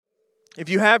If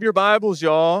you have your Bibles,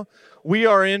 y'all, we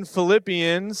are in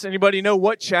Philippians. Anybody know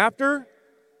what chapter?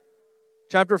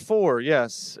 Chapter 4,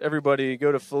 yes. Everybody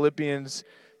go to Philippians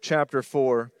chapter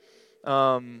 4.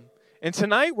 And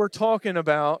tonight we're talking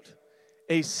about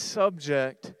a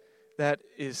subject that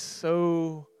is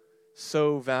so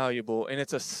valuable. And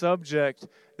it's a subject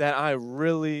that I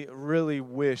really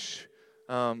wish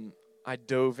I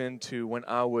dove into when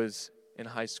I was in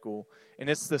high school. And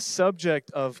it's the subject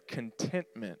of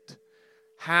contentment.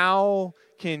 How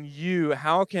can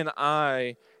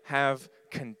I have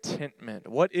contentment?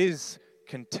 What is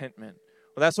contentment?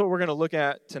 Well, that's what we're going to look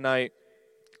at tonight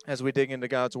as we dig into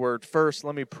God's Word. First,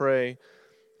 let me pray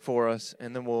for us,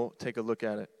 and then we'll take a look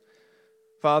at it.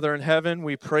 Father in heaven,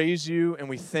 we praise you, and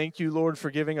we thank you, Lord,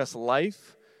 for giving us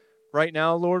life. Right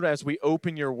now, Lord, as we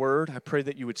open your Word, I pray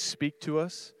that you would speak to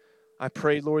us. I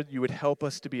pray, Lord, you would help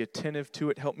us to be attentive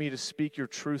to it. Help me to speak your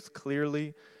truth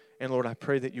clearly. And Lord, I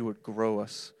pray that you would grow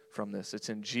us from this. It's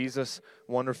in Jesus'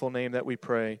 wonderful name that we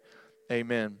pray.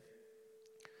 Amen.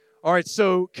 All right,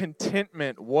 so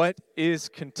contentment. What is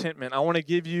contentment? I want to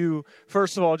give you,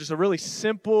 first of all, just a really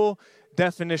simple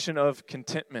definition of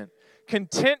contentment.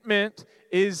 Contentment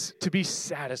is to be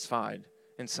satisfied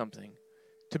in something.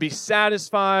 To be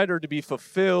satisfied or to be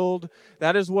fulfilled.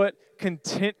 That is what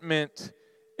contentment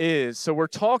is. So we're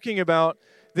talking about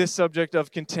this subject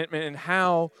of contentment and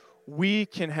how we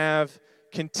can have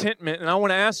contentment. And I want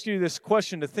to ask you this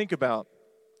question to think about,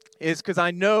 is because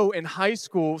I know in high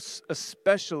school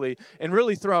especially, and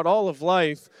really throughout all of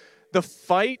life, the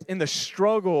fight and the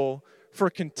struggle for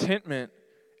contentment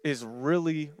is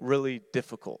really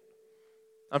difficult.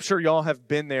 I'm sure y'all have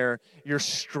been there. You're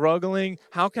struggling.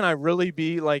 How can I really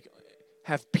be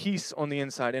have peace on the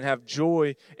inside and have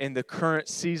joy in the current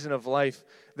season of life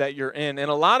that you're in? And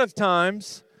a lot of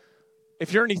times,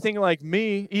 if you're anything like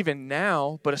me, even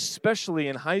now, but especially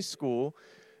in high school,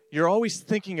 you're always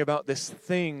thinking about this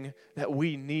thing that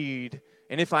we need.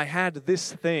 And if I had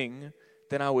this thing,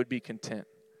 then I would be content.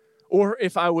 Or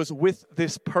if I was with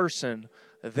this person,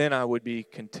 then I would be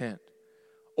content.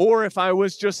 Or if I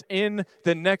was just in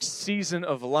the next season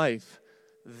of life,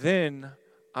 then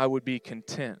I would be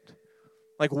content.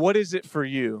 What is it for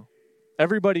you?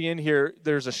 Everybody in here,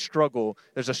 there's a struggle.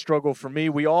 There's a struggle for me.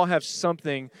 We all have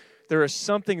something. There is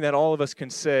something that all of us can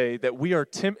say that we are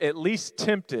at least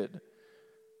tempted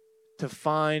to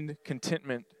find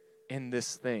contentment in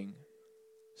this thing.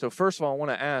 So first of all, I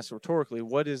want to ask rhetorically,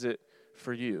 what is it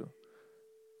for you?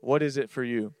 What is it for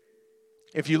you?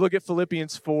 If you look at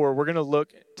Philippians 4, we're going to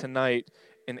look tonight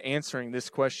in answering this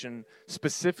question,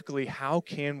 specifically, how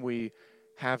can we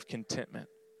have contentment?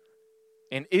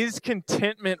 And is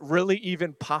contentment really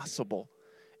even possible?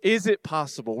 Is it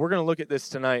possible? We're going to look at this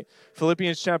tonight.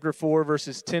 Philippians chapter 4,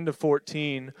 verses 10 to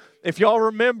 14. If y'all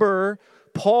remember,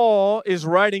 Paul is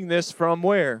writing this from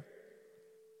where?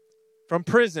 From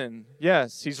prison.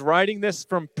 Yes, he's writing this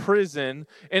from prison.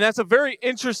 And that's a very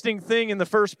interesting thing in the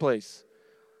first place.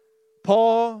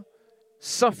 Paul,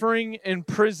 suffering in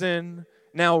prison,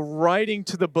 now writing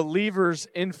to the believers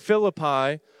in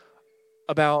Philippi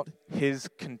about his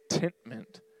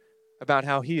contentment, about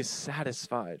how he is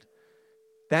satisfied.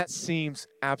 That seems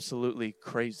absolutely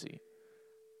crazy.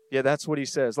 Yeah, that's what he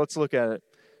says. Let's look at it.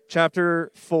 Chapter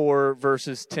 4,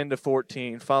 verses 10 to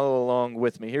 14. Follow along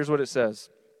with me. Here's what it says.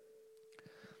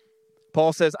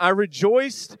 Paul says, I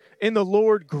rejoiced in the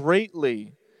Lord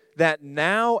greatly that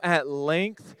now at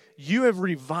length you have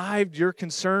revived your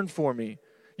concern for me.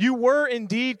 You were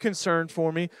indeed concerned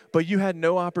for me, but you had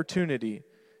no opportunity.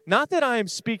 Not that I am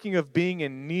speaking of being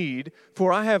in need,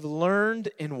 for I have learned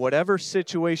in whatever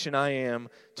situation I am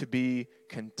to be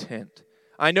content.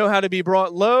 I know how to be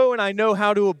brought low, and I know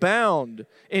how to abound.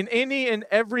 In any and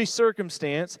every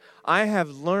circumstance, I have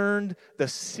learned the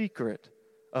secret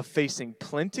of facing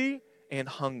plenty and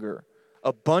hunger,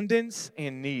 abundance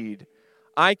and need.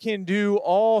 I can do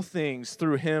all things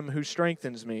through him who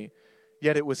strengthens me.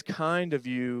 Yet it was kind of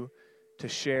you to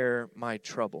share my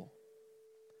trouble.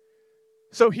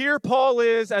 So here Paul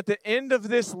is at the end of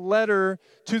this letter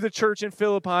to the church in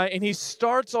Philippi, and he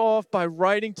starts off by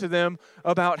writing to them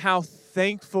about how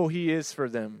thankful he is for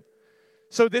them.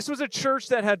 So this was a church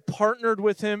that had partnered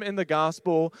with him in the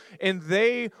gospel, and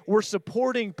they were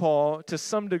supporting Paul to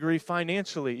some degree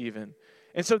financially even.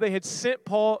 And so they had sent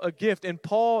Paul a gift, and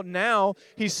Paul now,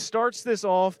 he starts this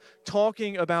off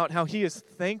talking about how he is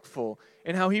thankful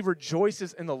and how he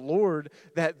rejoices in the Lord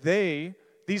that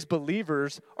these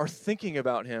believers are thinking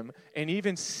about him and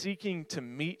even seeking to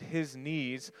meet his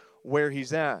needs where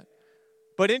he's at.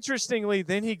 But interestingly,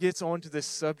 then he gets on to this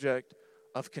subject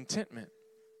of contentment.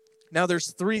 Now,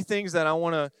 there's three things that I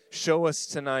want to show us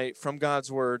tonight from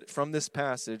God's word, from this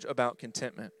passage about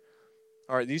contentment.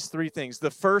 All right, these three things. The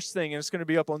first thing, and it's going to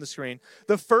be up on the screen.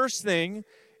 The first thing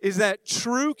is that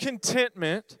true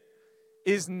contentment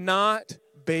is not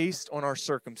based on our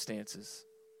circumstances.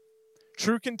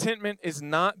 True contentment is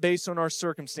not based on our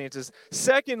circumstances.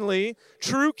 Secondly,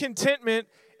 true contentment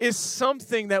is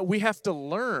something that we have to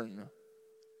learn.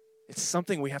 It's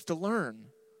something we have to learn.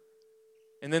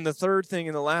 And then the third thing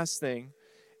and the last thing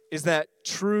is that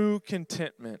true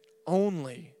contentment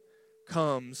only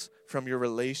comes from your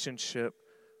relationship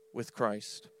with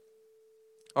Christ.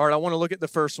 All right, I want to look at the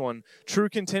first one. True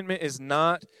contentment is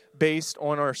not based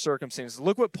on our circumstances.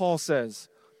 Look what Paul says.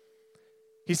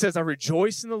 He says, I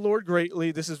rejoice in the Lord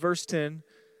greatly, this is verse 10,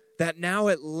 that now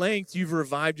at length you've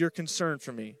revived your concern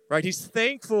for me. Right? He's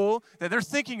thankful that they're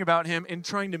thinking about him and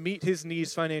trying to meet his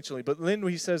needs financially. But then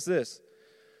he says this,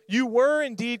 you were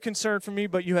indeed concerned for me,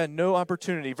 but you had no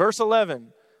opportunity. Verse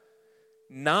 11,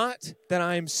 not that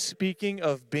I am speaking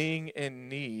of being in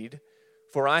need,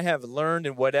 for I have learned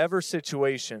in whatever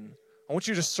situation, I want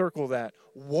you to circle that,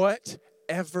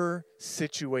 whatever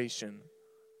situation.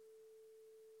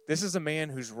 This is a man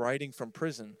who's writing from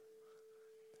prison.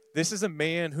 This is a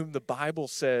man whom the Bible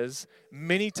says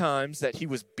many times that he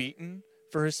was beaten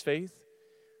for his faith.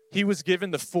 He was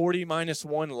given the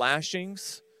 40-1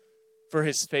 lashings for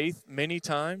his faith many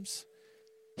times.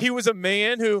 He was a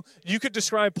man who, you could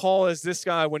describe Paul as this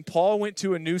guy. When Paul went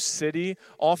to a new city,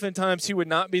 oftentimes he would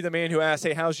not be the man who asked,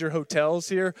 hey, how's your hotels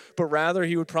here? But rather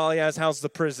he would probably ask, how's the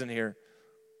prison here?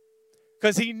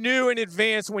 Because he knew in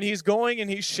advance when he's going and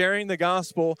he's sharing the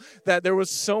gospel that there was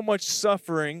so much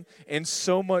suffering and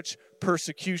so much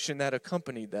persecution that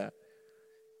accompanied that.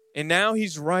 And now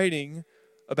he's writing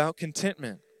about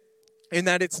contentment and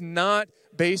that it's not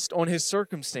based on his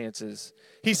circumstances.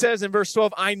 He says in verse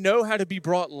 12, I know how to be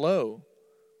brought low.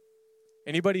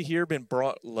 Anybody here been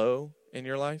brought low in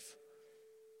your life?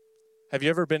 Have you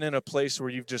ever been in a place where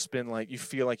you've just been like, you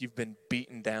feel like you've been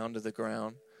beaten down to the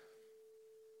ground?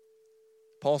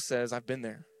 Paul says, I've been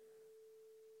there.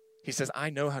 He says, I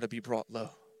know how to be brought low.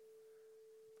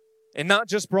 And not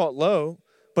just brought low,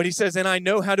 but he says, and I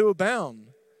know how to abound.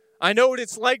 I know what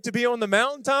it's like to be on the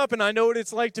mountaintop, and I know what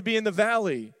it's like to be in the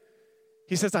valley.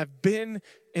 He says, I've been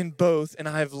in both, and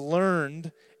I've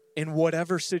learned in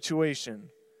whatever situation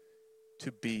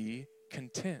to be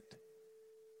content,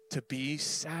 to be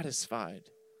satisfied.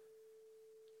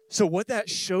 So what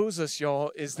that shows us,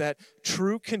 y'all, is that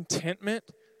true contentment,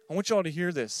 I want y'all to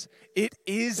hear this, it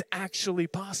is actually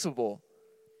possible.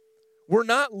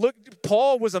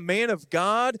 Paul was a man of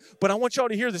God, but I want y'all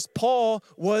to hear this. Paul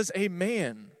was a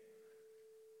man.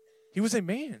 He was a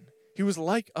man. He was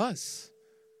like us.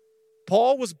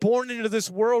 Paul was born into this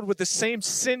world with the same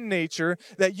sin nature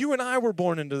that you and I were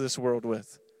born into this world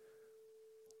with.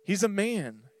 He's a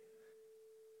man.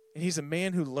 And he's a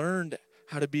man who learned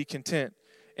how to be content.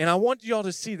 And I want y'all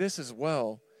to see this as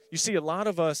well. You see, a lot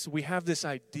of us, we have this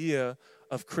idea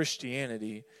of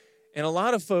Christianity. And a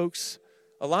lot of folks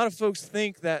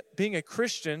think that being a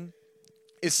Christian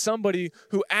is somebody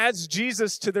who adds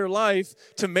Jesus to their life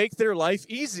to make their life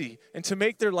easy and to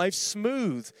make their life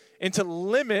smooth and to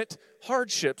limit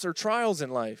hardships or trials in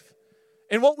life.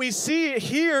 And what we see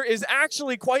here is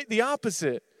actually quite the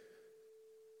opposite.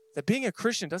 That being a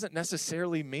Christian doesn't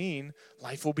necessarily mean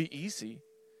life will be easy.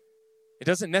 It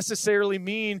doesn't necessarily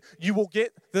mean you will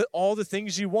get all the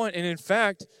things you want. And in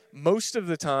fact, most of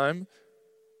the time,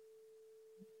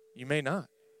 you may not.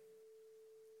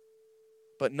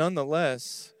 But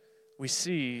nonetheless, we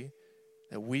see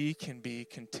that we can be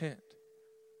content.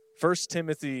 1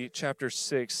 Timothy chapter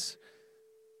 6,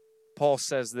 Paul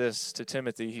says this to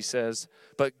Timothy. He says,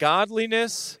 but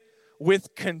godliness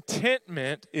with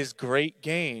contentment is great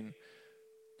gain.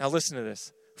 Now listen to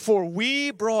this. For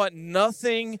we brought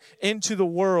nothing into the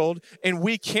world, and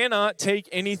we cannot take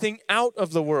anything out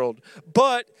of the world.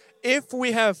 But if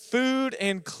we have food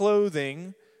and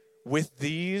clothing, with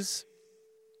these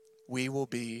we will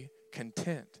be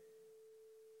content.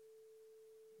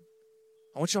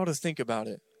 I want y'all to think about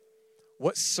it.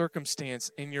 What circumstance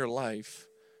in your life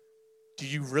do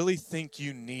you really think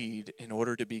you need in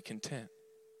order to be content?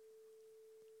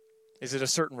 Is it a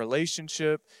certain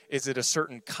relationship? Is it a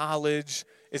certain college?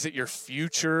 Is it your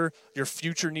future? Your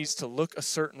future needs to look a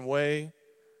certain way.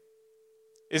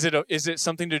 Is it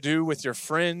something to do with your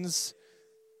friends?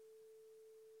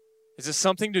 Is it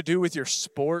something to do with your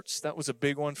sports? That was a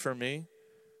big one for me.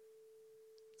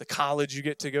 The college you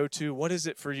get to go to. What is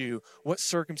it for you? What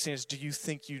circumstance do you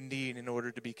think you need in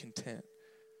order to be content?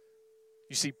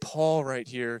 You see, Paul right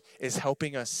here is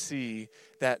helping us see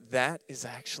that that is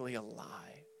actually a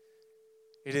lie.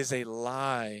 It is a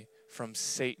lie from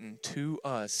Satan to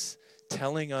us,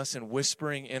 telling us and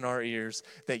whispering in our ears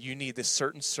that you need this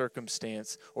certain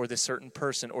circumstance or this certain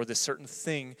person or this certain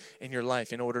thing in your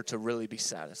life in order to really be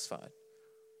satisfied.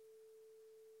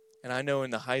 And I know in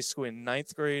the high school, in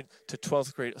 9th grade to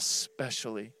 12th grade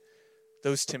especially,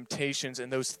 those temptations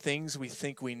and those things we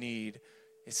think we need,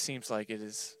 it seems like it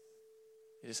is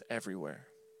everywhere.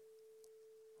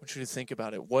 I want you to think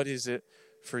about it. What is it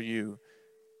for you?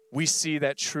 We see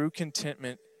that true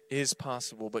contentment is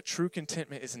possible, but true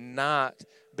contentment is not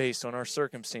based on our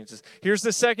circumstances. Here's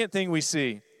the second thing we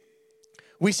see.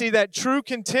 We see that true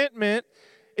contentment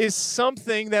is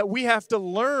something that we have to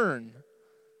learn.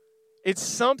 It's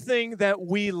something that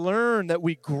we learn, that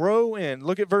we grow in.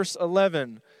 Look at verse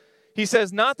 11. He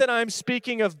says, not that I'm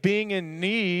speaking of being in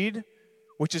need,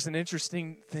 which is an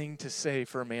interesting thing to say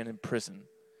for a man in prison.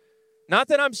 Not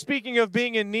that I'm speaking of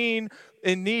being in need,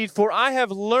 for I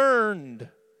have learned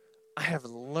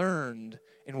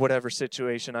in whatever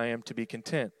situation I am to be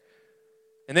content.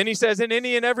 And then he says, in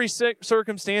any and every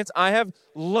circumstance, I have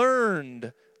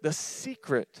learned the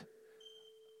secret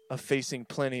of facing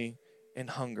plenty and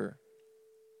hunger.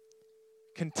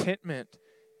 Contentment,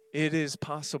 it is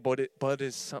possible, but it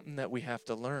is something that we have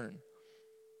to learn.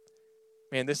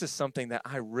 Man, this is something that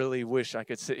I really wish I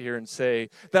could sit here and say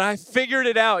that I figured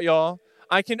it out, y'all.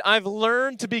 I've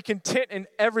learned to be content in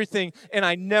everything, and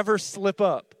I never slip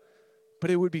up.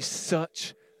 But it would be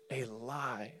such a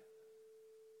lie.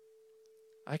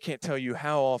 I can't tell you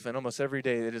how often, almost every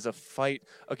day, it is a fight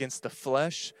against the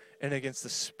flesh and against the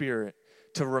spirit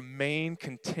to remain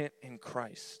content in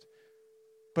Christ.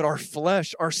 But our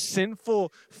flesh, our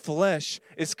sinful flesh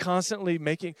is constantly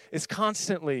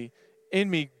in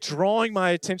me, drawing my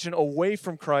attention away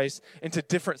from Christ into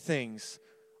different things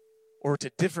or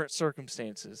to different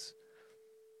circumstances.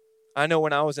 I know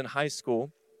when I was in high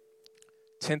school,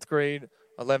 10th grade,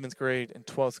 11th grade, and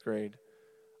 12th grade,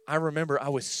 I remember I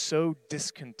was so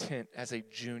discontent as a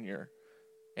junior.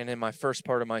 And in my first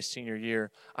part of my senior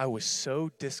year, I was so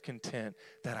discontent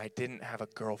that I didn't have a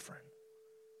girlfriend.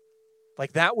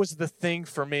 Like, that was the thing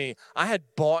for me. I had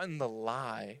bought in the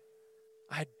lie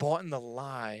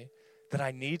that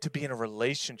I need to be in a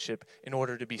relationship in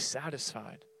order to be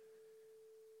satisfied.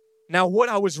 Now, what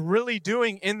I was really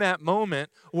doing in that moment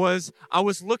was I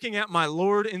was looking at my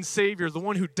Lord and Savior, the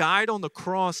one who died on the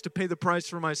cross to pay the price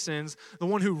for my sins, the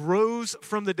one who rose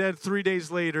from the dead 3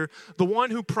 days later, the one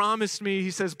who promised me,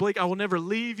 he says, Blake, I will never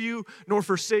leave you nor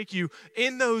forsake you.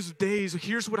 In those days,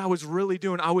 here's what I was really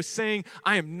doing. I was saying,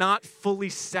 I am not fully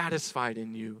satisfied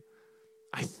in you.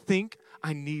 I think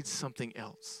I need something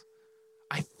else.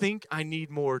 I think I need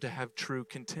more to have true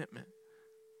contentment.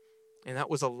 And that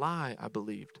was a lie, I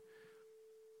believed.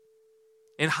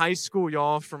 In high school,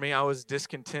 y'all, for me, I was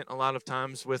discontent a lot of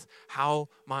times with how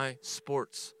my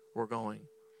sports were going.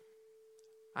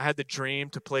 I had the dream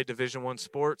to play Division I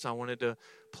sports. I wanted to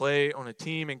play on a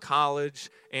team in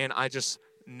college, and I just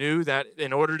knew that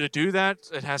in order to do that,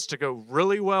 it has to go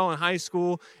really well in high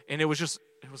school, and it was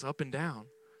up and down.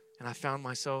 And I found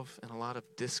myself in a lot of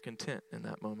discontent in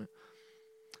that moment.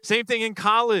 Same thing in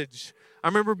college. I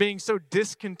remember being so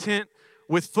discontent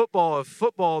with football,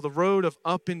 the road of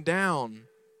up and down.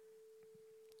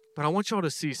 But I want y'all to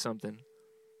see something.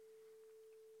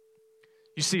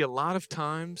 You see, a lot of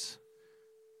times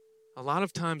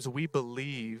we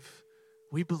believe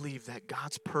that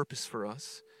God's purpose for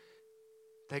us,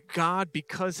 that God,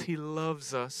 because he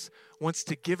loves us, wants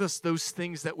to give us those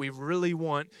things that we really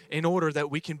want in order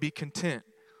that we can be content.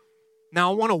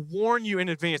 Now, I want to warn you in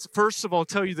advance. First of all,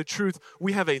 tell you the truth.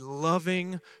 We have a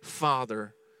loving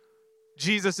Father.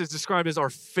 Jesus is described as our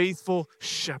faithful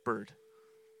shepherd.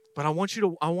 But I want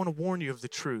to warn you of the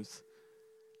truth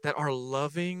that our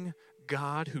loving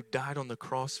God who died on the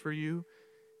cross for you,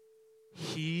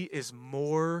 he is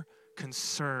more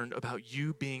concerned about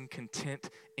you being content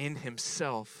in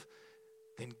himself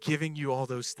than giving you all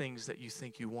those things that you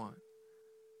think you want.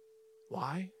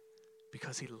 Why?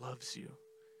 Because he loves you.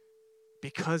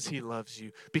 Because he loves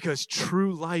you. Because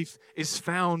true life is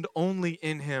found only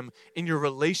in him, in your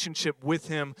relationship with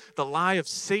him. The lie of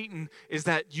Satan is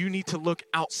that you need to look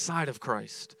outside of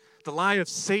Christ. The lie of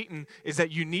Satan is that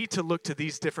you need to look to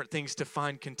these different things to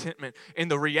find contentment.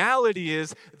 And the reality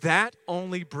is that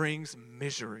only brings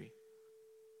misery.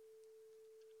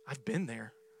 I've been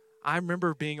there. I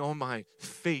remember being on my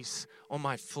face, on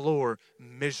my floor,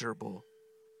 miserable.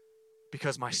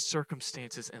 Because my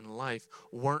circumstances in life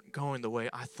weren't going the way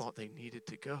I thought they needed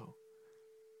to go.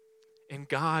 And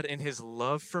God, in his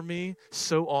love for me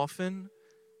so often,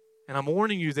 and I'm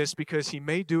warning you this because he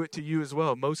may do it to you as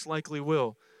well, most likely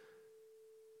will.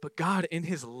 But God, in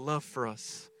his love for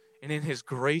us and in his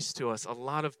grace to us, a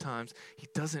lot of times he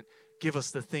doesn't give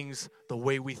us the things the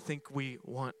way we think we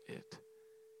want it.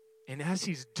 And as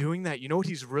he's doing that, you know what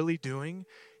he's really doing?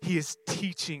 He is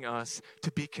teaching us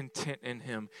to be content in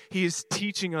him. He is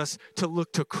teaching us to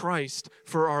look to Christ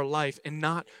for our life and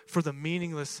not for the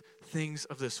meaningless things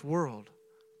of this world.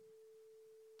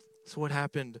 So what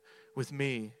happened with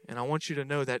me? And I want you to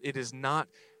know that it is not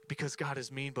because God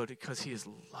is mean, but because he is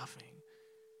loving.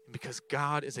 And because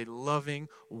God is a loving,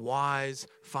 wise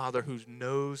Father who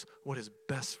knows what is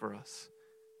best for us.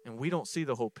 And we don't see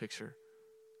the whole picture.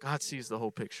 God sees the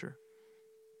whole picture.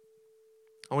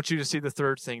 I want you to see the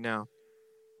third thing now.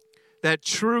 That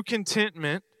true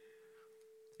contentment,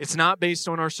 it's not based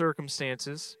on our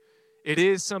circumstances. It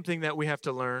is something that we have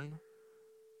to learn.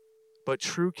 But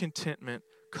true contentment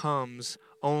comes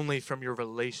only from your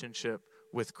relationship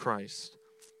with Christ.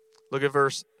 Look at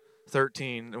verse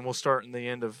 13, and we'll start in the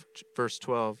end of verse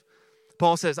 12.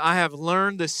 Paul says, I have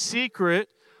learned the secret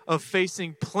of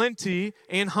facing plenty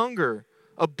and hunger,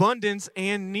 abundance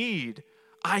and need.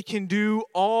 I can do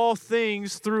all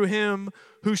things through him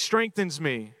who strengthens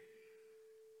me.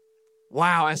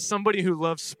 Wow, as somebody who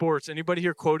loves sports, anybody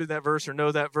here quoted that verse or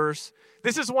know that verse?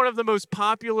 This is one of the most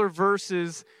popular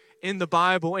verses in the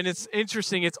Bible, and it's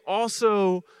interesting. It's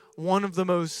also one of the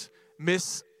most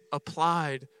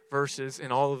misapplied verses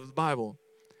in all of the Bible.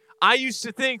 I used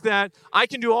to think that I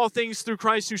can do all things through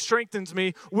Christ who strengthens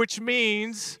me, which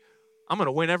means I'm going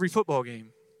to win every football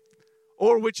game.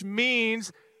 Or which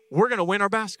means we're going to win our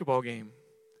basketball game.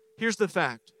 Here's the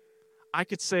fact. I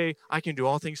could say I can do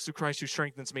all things through Christ who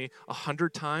strengthens me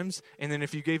 100 times, and then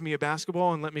if you gave me a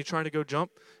basketball and let me try to go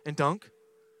jump and dunk,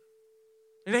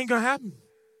 it ain't going to happen.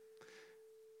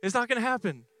 It's not going to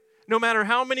happen. No matter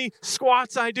how many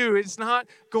squats I do, it's not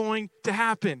going to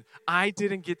happen. I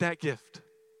didn't get that gift.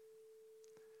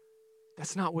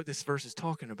 That's not what this verse is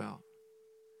talking about.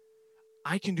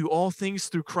 I can do all things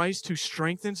through Christ who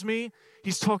strengthens me.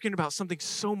 He's talking about something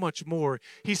so much more.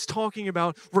 He's talking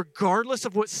about regardless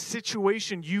of what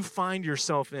situation you find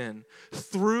yourself in,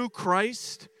 through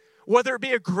Christ, whether it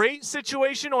be a great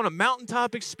situation on a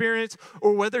mountaintop experience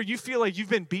or whether you feel like you've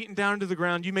been beaten down to the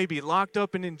ground, you may be locked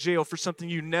up and in jail for something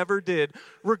you never did,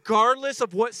 regardless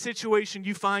of what situation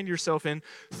you find yourself in,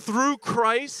 through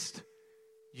Christ,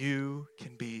 you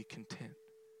can be content.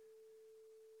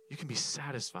 You can be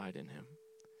satisfied in him.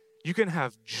 You can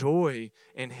have joy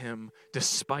in him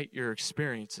despite your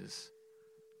experiences.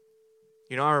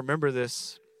 You know, I remember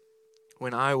this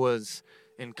when I was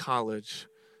in college.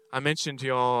 I mentioned to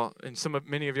y'all, and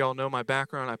many of y'all know my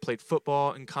background. I played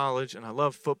football in college, and I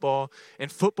love football.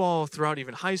 And football throughout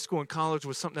even high school and college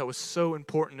was something that was so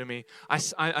important to me.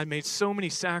 I made so many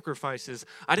sacrifices.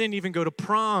 I didn't even go to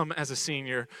prom as a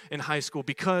senior in high school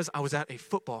because I was at a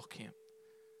football camp.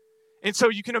 And so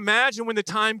you can imagine when the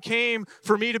time came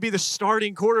for me to be the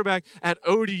starting quarterback at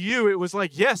ODU, it was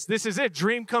like, yes, this is it.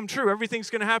 Dream come true. Everything's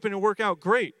going to happen and work out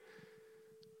great.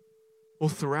 Well,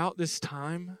 throughout this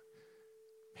time,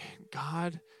 man,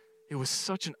 God, it was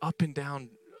such an up and down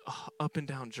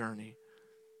journey.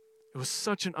 It was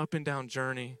such an up and down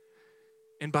journey.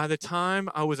 And by the time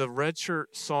I was a redshirt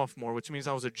sophomore, which means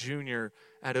I was a junior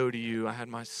at ODU, I had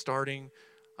my starting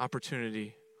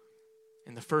opportunity.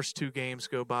 And the first 2 games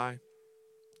go by.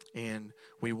 And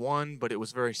we won, but it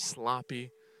was very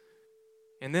sloppy.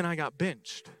 And then I got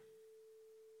benched.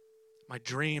 My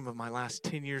dream of my last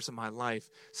 10 years of my life,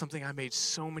 something I made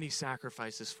so many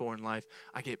sacrifices for in life,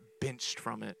 I get benched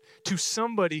from it to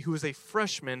somebody who is a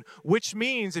freshman, which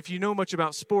means, if you know much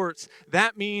about sports,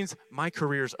 that means my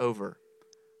career's over.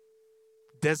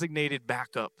 Designated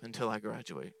backup until I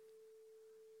graduate.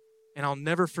 And I'll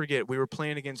never forget, we were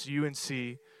playing against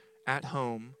UNC at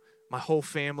home. My whole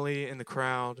family in the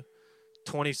crowd,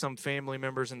 20-some family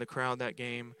members in the crowd that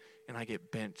game, and I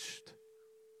get benched.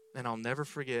 And I'll never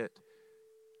forget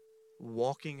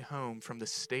walking home from the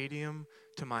stadium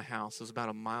to my house. It was about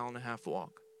a 1.5-mile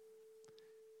walk.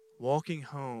 Walking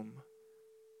home,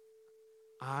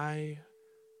 by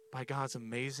God's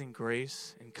amazing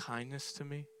grace and kindness to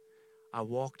me, I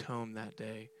walked home that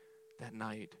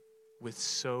night, with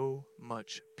so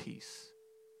much peace.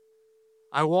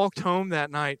 I walked home that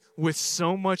night with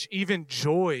so much even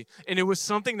joy, and it was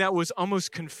something that was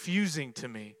almost confusing to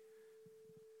me.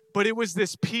 But it was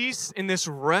this peace and this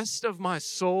rest of my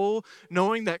soul,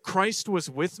 knowing that Christ was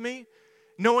with me,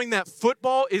 knowing that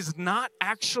football is not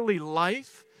actually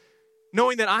life,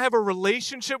 knowing that I have a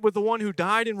relationship with the one who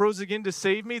died and rose again to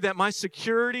save me, that my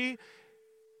security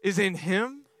is in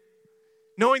him,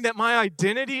 knowing that my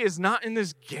identity is not in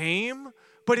this game,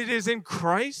 but it is in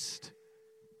Christ.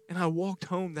 And I walked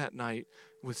home that night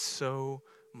with so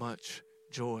much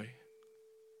joy.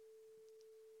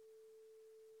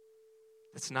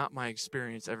 It's not my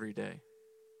experience every day.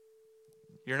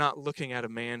 You're not looking at a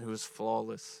man who is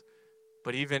flawless.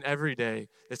 But even every day,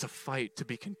 it's a fight to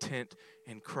be content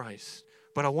in Christ.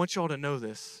 But I want y'all to know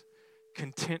this.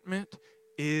 Contentment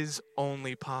is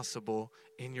only possible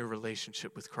in your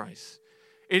relationship with Christ.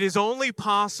 It is only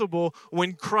possible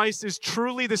when Christ is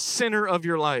truly the center of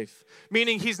your life,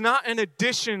 meaning he's not an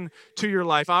addition to your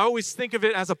life. I always think of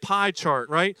it as a pie chart,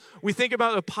 right? We think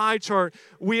about a pie chart.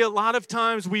 A lot of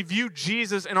times we view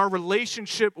Jesus and our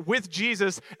relationship with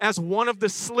Jesus as one of the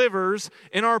slivers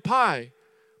in our pie.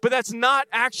 But that's not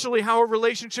actually how a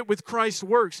relationship with Christ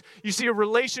works. You see, a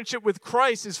relationship with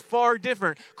Christ is far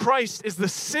different. Christ is the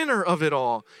center of it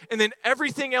all. And then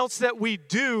everything else that we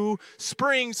do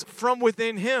springs from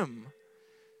within him.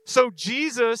 So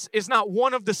Jesus is not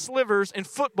one of the slivers in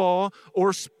football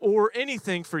or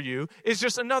anything for you. It's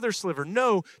just another sliver.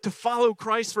 No, to follow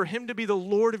Christ, for him to be the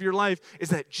Lord of your life, is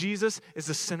that Jesus is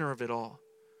the center of it all.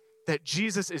 That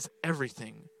Jesus is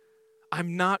everything.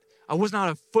 I was not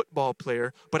a football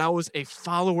player, but I was a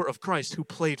follower of Christ who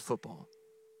played football.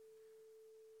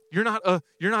 You're not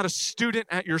a student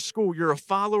at your school. You're a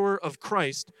follower of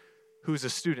Christ who's a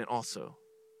student also.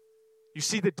 You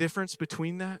see the difference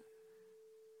between that?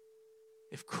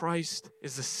 If Christ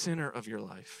is the center of your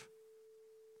life,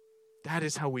 that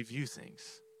is how we view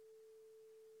things.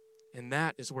 And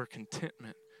that is where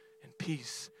contentment and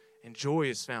peace and joy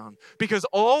is found. Because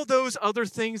all those other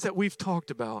things that we've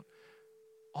talked about,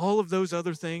 all of those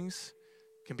other things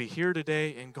can be here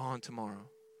today and gone tomorrow.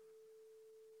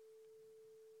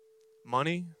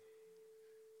 Money,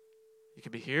 it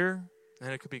could be here and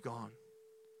then it could be gone.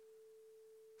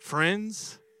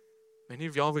 Friends, many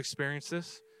of y'all have experienced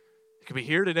this. It could be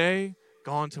here today,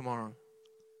 gone tomorrow.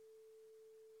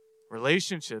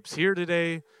 Relationships, here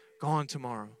today, gone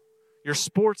tomorrow. Your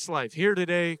sports life, here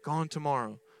today, gone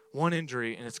tomorrow. One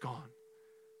injury and it's gone.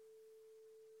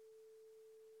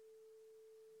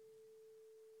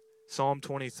 Psalm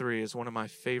 23 is one of my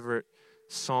favorite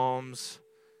psalms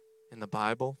in the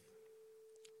Bible.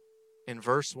 In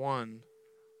verse 1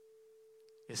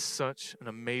 is such an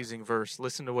amazing verse.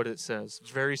 Listen to what it says. It's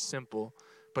very simple,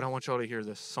 but I want y'all to hear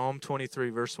this. Psalm 23,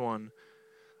 verse 1.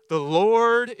 The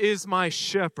Lord is my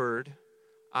shepherd,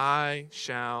 I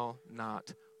shall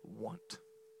not want.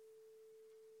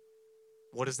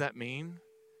 What does that mean?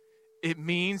 It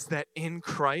means that in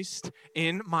Christ,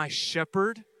 in my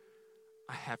shepherd,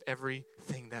 I have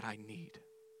everything that I need.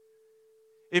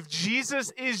 If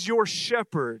Jesus is your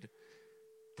shepherd,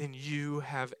 then you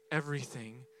have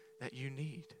everything that you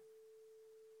need.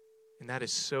 And that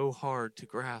is so hard to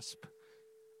grasp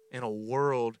in a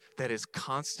world that is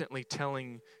constantly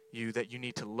telling you that you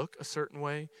need to look a certain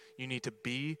way, you need to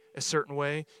be a certain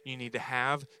way, you need to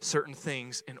have certain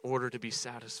things in order to be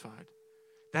satisfied.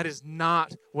 That is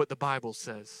not what the Bible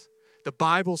says. The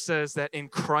Bible says that in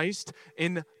Christ,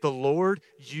 in the Lord,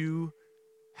 you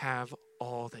have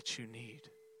all that you need.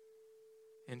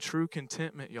 And true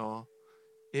contentment, y'all,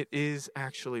 it is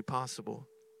actually possible.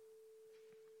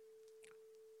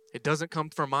 It doesn't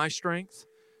come from my strength,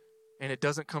 and it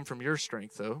doesn't come from your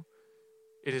strength, though.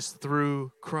 It is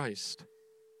through Christ.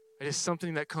 It is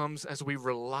something that comes as we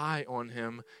rely on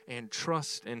him and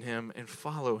trust in him and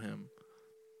follow him.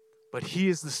 But he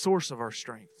is the source of our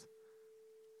strength.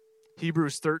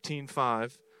 Hebrews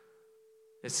 13:5,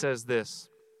 it says this.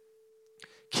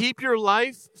 Keep your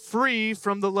life free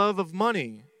from the love of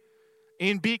money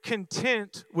and be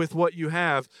content with what you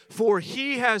have. For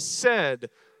he has said,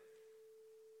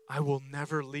 I will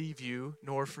never leave you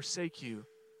nor forsake you.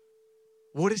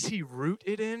 What does he root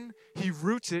it in? He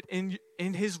roots it in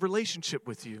his relationship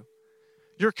with you.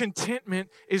 Your contentment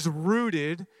is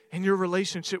rooted in your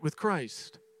relationship with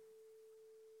Christ.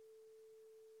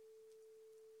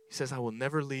 He says, I will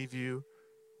never leave you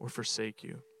or forsake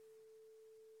you.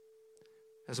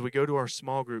 As we go to our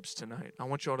small groups tonight, I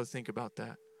want you all to think about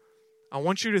that. I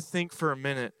want you to think for a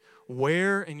minute,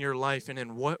 where in your life and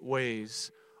in what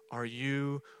ways are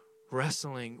you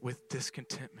wrestling with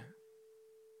discontentment?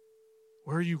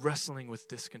 Where are you wrestling with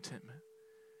discontentment?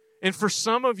 And for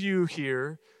some of you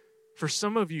here,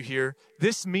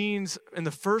 this means in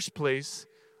the first place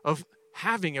of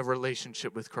having a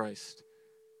relationship with Christ.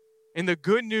 And the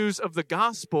good news of the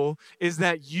gospel is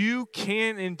that you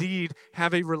can indeed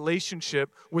have a relationship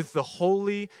with the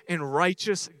holy and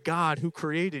righteous God who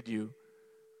created you.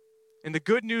 And the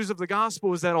good news of the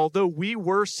gospel is that although we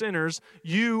were sinners,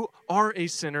 you are a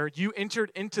sinner. You entered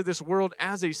into this world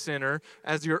as a sinner.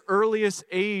 As your earliest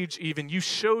age even, you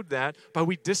showed that by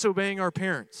we disobeying our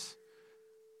parents.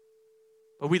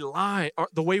 But we lie,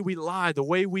 the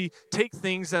way we take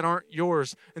things that aren't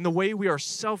yours, and the way we are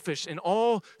selfish in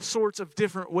all sorts of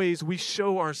different ways, we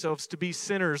show ourselves to be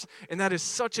sinners. And that is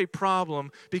such a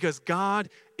problem because God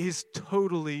is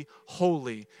totally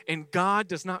holy. And God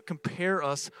does not compare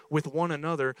us with one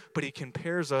another, but he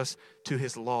compares us to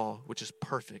his law, which is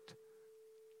perfect.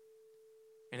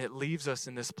 And it leaves us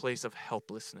in this place of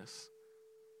helplessness.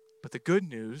 But the good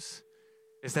news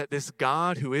is that this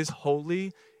God who is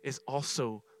holy is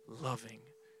also loving.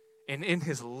 And in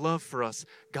his love for us,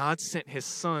 God sent his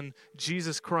son,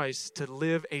 Jesus Christ, to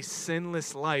live a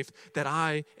sinless life that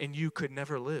I and you could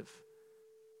never live.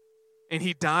 And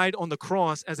he died on the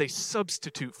cross as a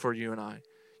substitute for you and I.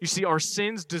 You see, our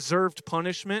sins deserved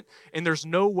punishment, and there's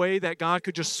no way that God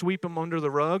could just sweep them under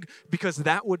the rug because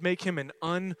that would make him an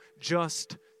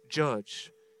unjust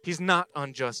judge. He's not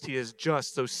unjust, he is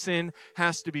just, so sin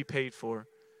has to be paid for.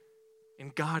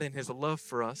 And God, in his love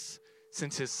for us,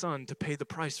 sends his son to pay the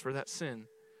price for that sin.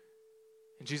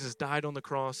 And Jesus died on the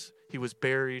cross, he was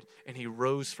buried, and he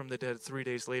rose from the dead 3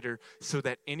 days later so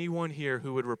that anyone here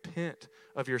who would repent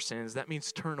of your sins, that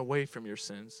means turn away from your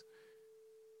sins,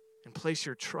 and place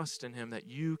your trust in him, that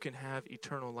you can have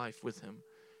eternal life with him.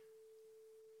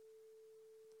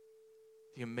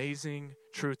 The amazing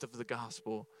truth of the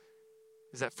gospel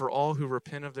is that for all who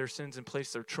repent of their sins and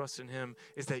place their trust in him,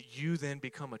 is that you then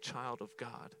become a child of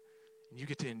God. And you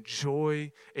get to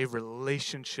enjoy a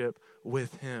relationship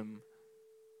with him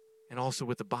and also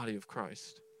with the body of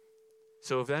Christ.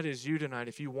 So if that is you tonight,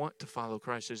 if you want to follow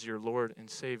Christ as your Lord and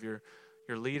Savior,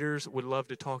 your leaders would love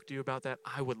to talk to you about that.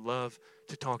 I would love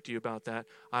to talk to you about that.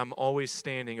 I'm always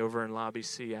standing over in Lobby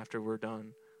C after we're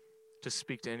done to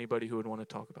speak to anybody who would want to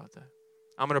talk about that.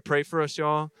 I'm going to pray for us,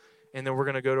 y'all. And then we're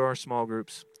going to go to our small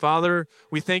groups. Father,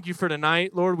 we thank you for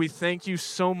tonight. Lord, we thank you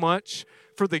so much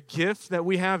for the gift that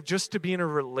we have just to be in a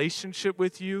relationship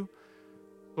with you.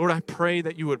 Lord, I pray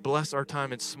that you would bless our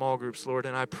time in small groups, Lord.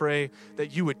 And I pray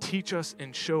that you would teach us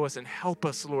and show us and help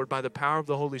us, Lord, by the power of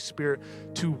the Holy Spirit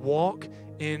to walk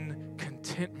in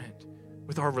contentment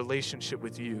with our relationship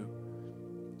with you.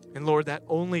 And Lord, that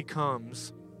only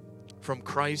comes from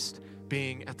Christ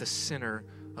being at the center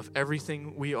of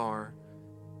everything we are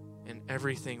and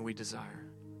everything we desire.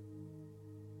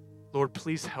 Lord,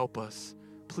 please help us.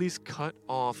 Please cut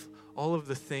off all of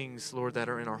the things, Lord, that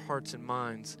are in our hearts and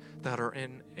minds that are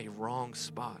in a wrong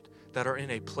spot, that are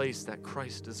in a place that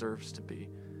Christ deserves to be.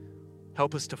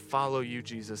 Help us to follow you,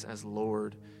 Jesus, as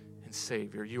Lord and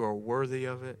Savior. You are worthy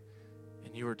of it,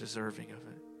 and you are deserving of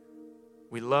it.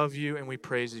 We love you and we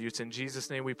praise you. It's in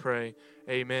Jesus' name we pray.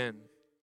 Amen.